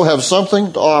also have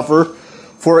something to offer.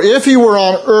 For if he were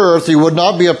on earth, he would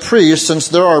not be a priest, since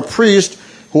there are priests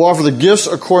who offer the gifts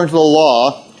according to the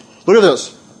law. Look at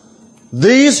this.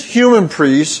 These human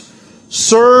priests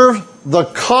serve the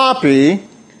copy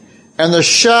and the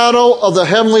shadow of the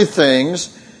heavenly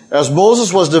things, as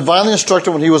Moses was divinely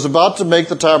instructed when he was about to make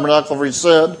the tabernacle, for he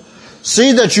said,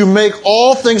 "See that you make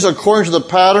all things according to the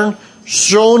pattern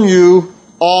shown you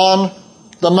on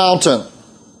the mountain."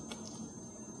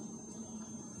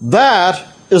 That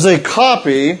is a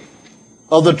copy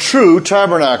of the true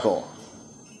tabernacle.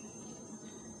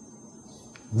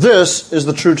 This is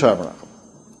the true tabernacle.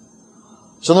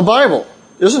 It's in the Bible,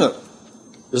 isn't it?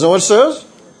 Isn't that what it says?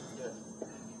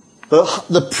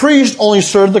 The priest only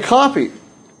served the copy.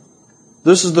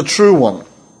 This is the true one.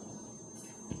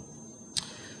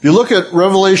 If you look at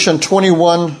Revelation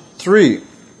 21:3,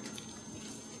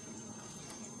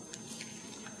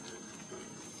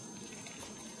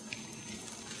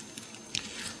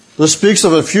 this speaks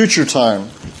of a future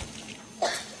time.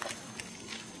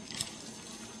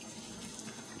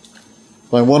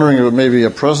 I'm wondering if it may be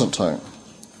a present time.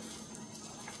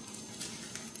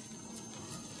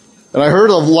 And I heard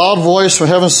a loud voice from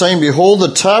heaven saying, "Behold,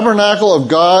 the tabernacle of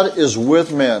God is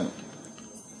with men.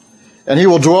 And He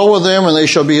will dwell with them, and they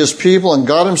shall be His people, and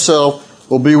God Himself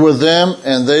will be with them,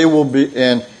 and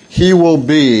He will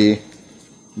be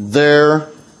their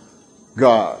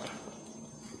God."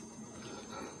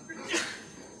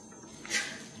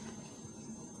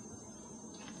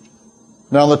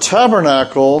 Now the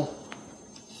tabernacle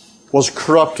was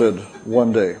corrupted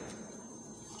one day.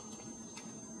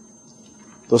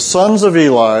 The sons of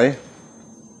Eli,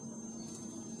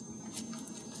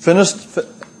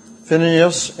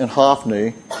 Phinehas and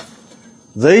Hophni,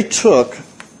 they took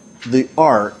the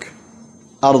ark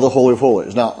out of the Holy of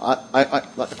Holies. Now,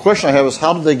 the question I have is,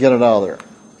 how did they get it out of there?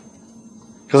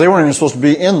 Because they weren't even supposed to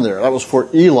be in there. That was for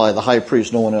Eli, the high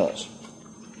priest, no one else.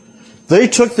 They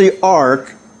took the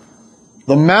ark,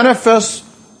 the manifest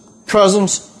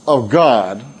presence of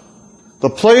God, the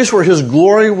place where His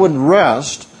glory would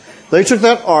rest. They took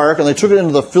that ark and they took it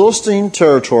into the Philistine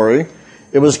territory.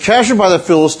 It was captured by the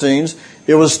Philistines.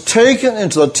 It was taken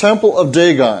into the temple of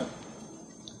Dagon.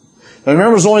 Now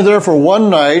remember, it was only there for one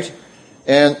night,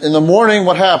 and in the morning,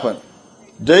 what happened?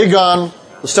 Dagon,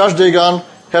 the statue of Dagon,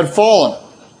 had fallen.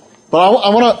 But I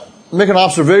want to make an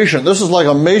observation. This is like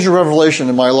a major revelation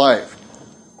in my life.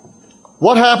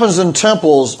 What happens in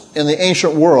temples in the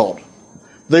ancient world?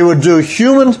 They would do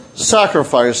human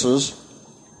sacrifices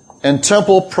and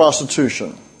temple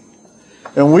prostitution.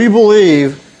 And we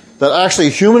believe that actually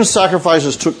human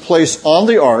sacrifices took place on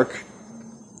the ark,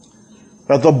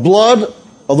 that the blood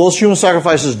of those human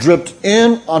sacrifices dripped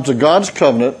in onto God's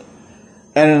covenant,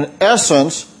 and in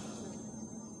essence,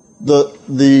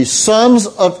 the sons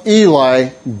of Eli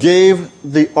gave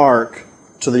the ark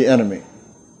to the enemy.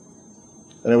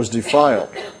 And it was defiled.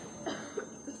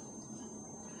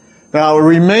 Now, it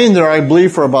remained there, I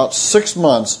believe, for about 6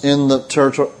 months in the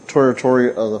territory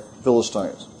of the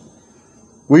Philistines.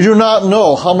 We do not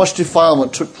know how much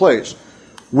defilement took place.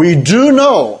 We do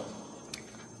know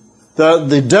that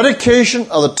the dedication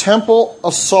of the Temple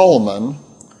of Solomon,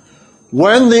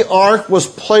 when the ark was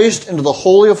placed into the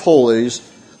Holy of Holies,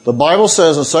 the Bible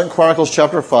says in 2 Chronicles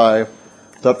chapter 5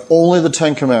 that only the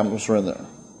Ten Commandments were in there.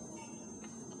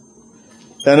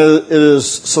 And it is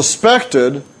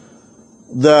suspected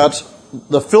that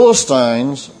the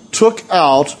Philistines took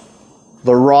out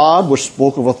the rod, which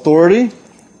spoke of authority,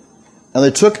 and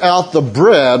they took out the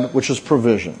bread, which is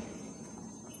provision.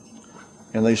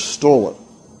 And they stole it.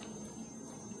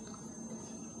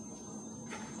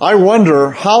 I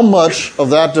wonder how much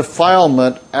of that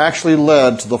defilement actually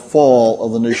led to the fall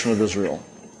of the nation of Israel.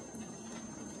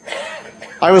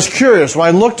 I was curious. When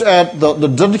I looked at the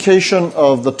dedication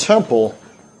of the temple,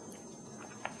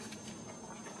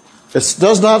 it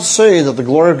does not say that the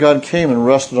glory of God came and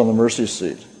rested on the mercy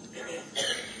seat.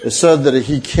 It said that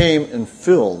He came and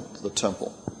filled the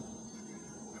temple.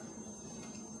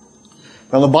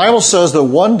 Now the Bible says that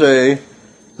one day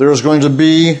there is going to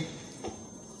be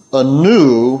a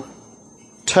new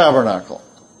tabernacle.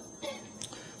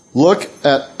 Look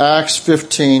at Acts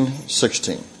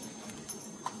 15:16.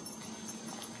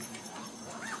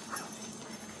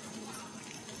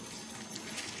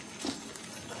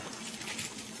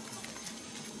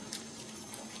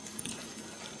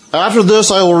 After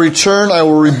this I will return, I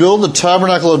will rebuild the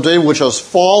tabernacle of David which has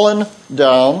fallen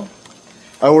down.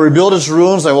 I will rebuild its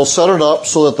ruins, I will set it up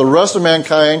so that the rest of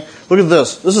mankind... Look at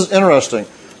this. This is interesting.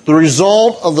 The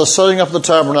result of the setting up of the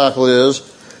tabernacle is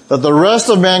that the rest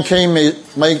of mankind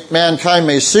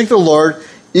may seek the Lord,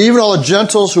 even all the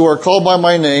Gentiles who are called by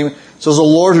my name, says the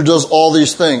Lord who does all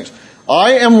these things.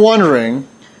 I am wondering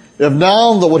if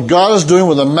now that what God is doing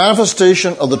with the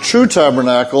manifestation of the true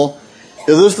tabernacle,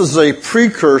 if this is a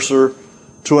precursor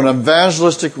to an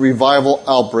evangelistic revival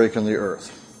outbreak in the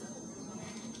earth.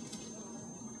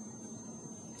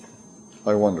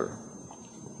 I wonder.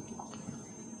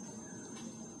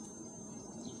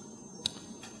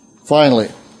 Finally,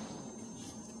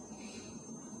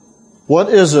 what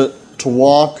is it to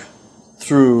walk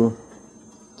through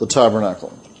the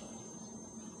tabernacle?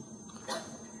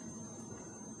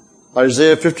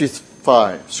 Isaiah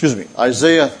 35,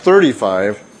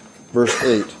 verse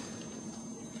 8.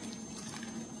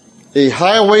 A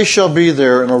highway shall be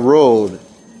there and a road,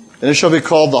 and it shall be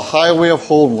called the highway of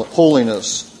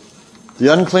holiness.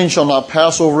 The unclean shall not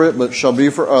pass over it, but shall be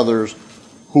for others.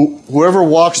 Whoever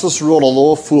walks this road,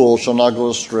 although a fool, shall not go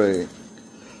astray.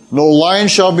 No lion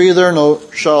shall be there, nor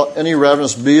shall any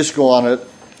ravenous beast go on it.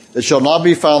 It shall not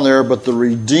be found there, but the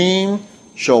redeemed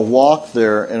shall walk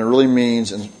there, and it really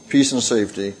means in peace and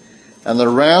safety. And the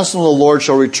ransom of the Lord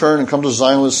shall return and come to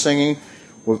Zion with singing,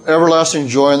 with everlasting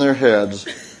joy in their heads.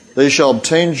 They shall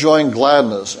obtain joy and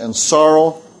gladness, and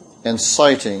sorrow and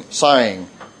sighing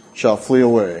shall flee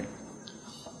away.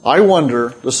 I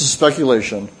wonder, this is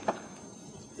speculation,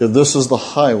 if this is the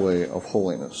highway of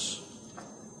holiness.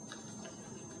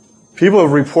 People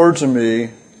have reported to me,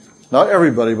 not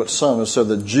everybody, but some, have said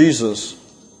that Jesus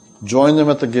joined them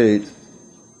at the gate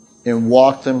and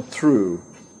walked them through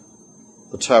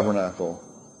the tabernacle,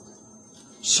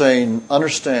 saying,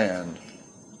 understand,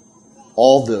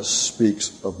 all this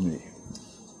speaks of me.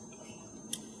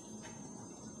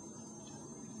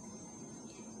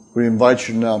 We invite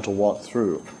you now to walk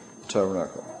through the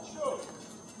tabernacle.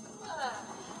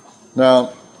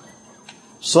 Now,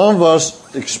 some of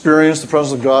us experience the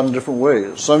presence of God in different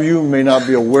ways. Some of you may not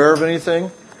be aware of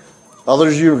anything.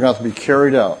 Others of you are going to have to be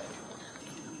carried out.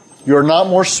 You are not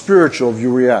more spiritual if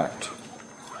you react.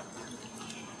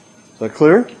 Is that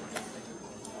clear?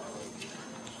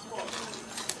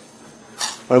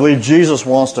 I believe Jesus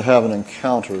wants to have an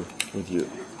encounter with you.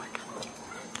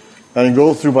 And you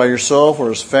go through by yourself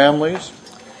or as families.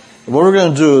 And what we're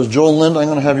going to do is, Joel and Linda, I'm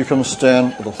going to have you come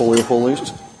stand at the Holy of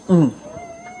Holies.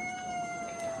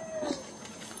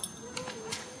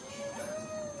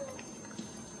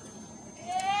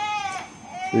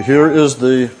 Here is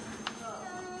the...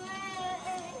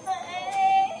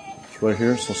 It's right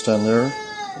here, so stand there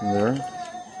and there.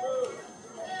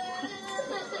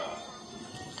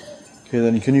 Okay,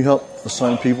 then can you help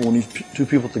assign people? We need 2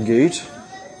 people at the gate.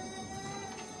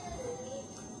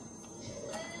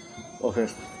 Okay.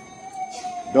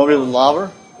 You want to be the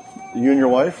louder? You and your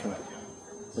wife?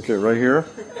 Okay, right here.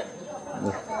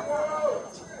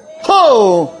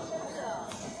 Ho!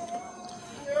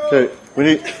 Okay, we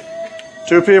need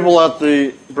 2 people at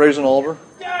the brazen altar.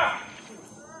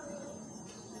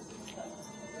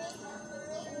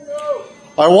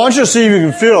 I want you to see if you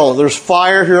can feel. There's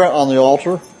fire here on the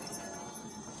altar.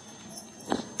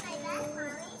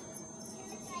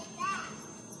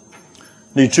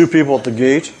 Need 2 people at the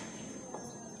gate.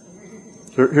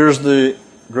 Here's the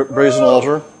brazen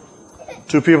altar.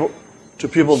 2 people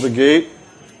at the gate.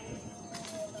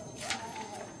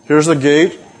 Here's the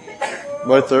gate,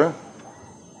 right there.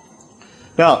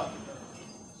 Now,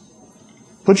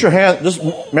 put your hand. Just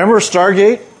remember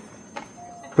Stargate.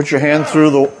 Put your hand through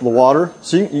the water.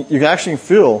 See, you can actually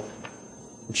feel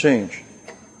the change.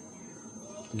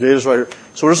 The gate is right here.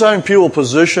 So we're just having people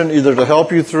position either to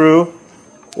help you through,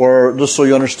 or just so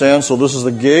you understand. So this is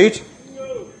the gate.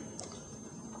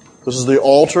 This is the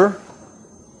altar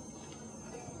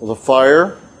with the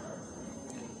fire.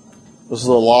 This is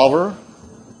the laver.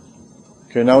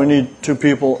 Okay, now we need 2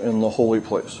 people in the holy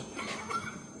place.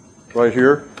 Right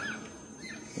here.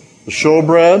 The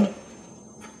showbread,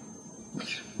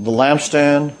 the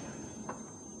lampstand,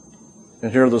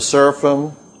 and here are the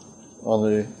seraphim on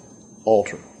the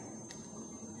altar,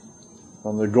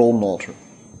 on the golden altar.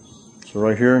 So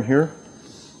right here and here.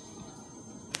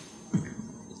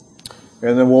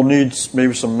 And then we'll need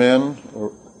maybe some men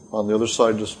or on the other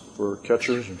side just for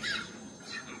catchers and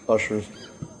ushers.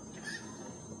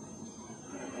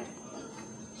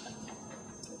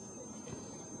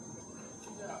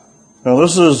 Now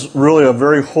this is really a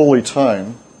very holy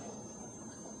time.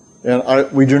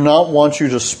 And we do not want you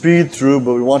to speed through,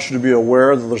 but we want you to be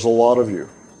aware that there's a lot of you.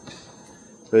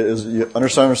 You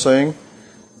understand what I'm saying?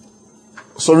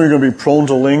 Some of you are going to be prone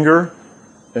to linger,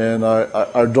 and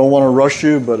I don't want to rush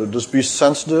you, but just be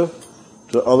sensitive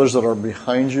to others that are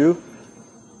behind you.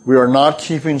 We are not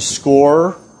keeping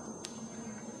score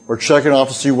or checking off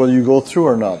to see whether you go through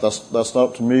or not. That's not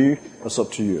up to me. That's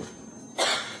up to you.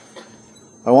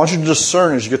 I want you to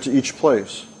discern as you get to each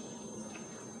place.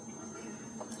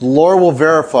 The Lord will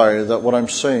verify that what I'm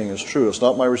saying is true. It's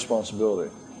not my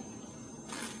responsibility.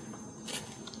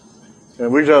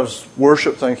 And we have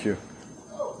worship. Thank you.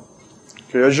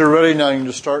 Okay, as you're ready now, you can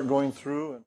just start going through.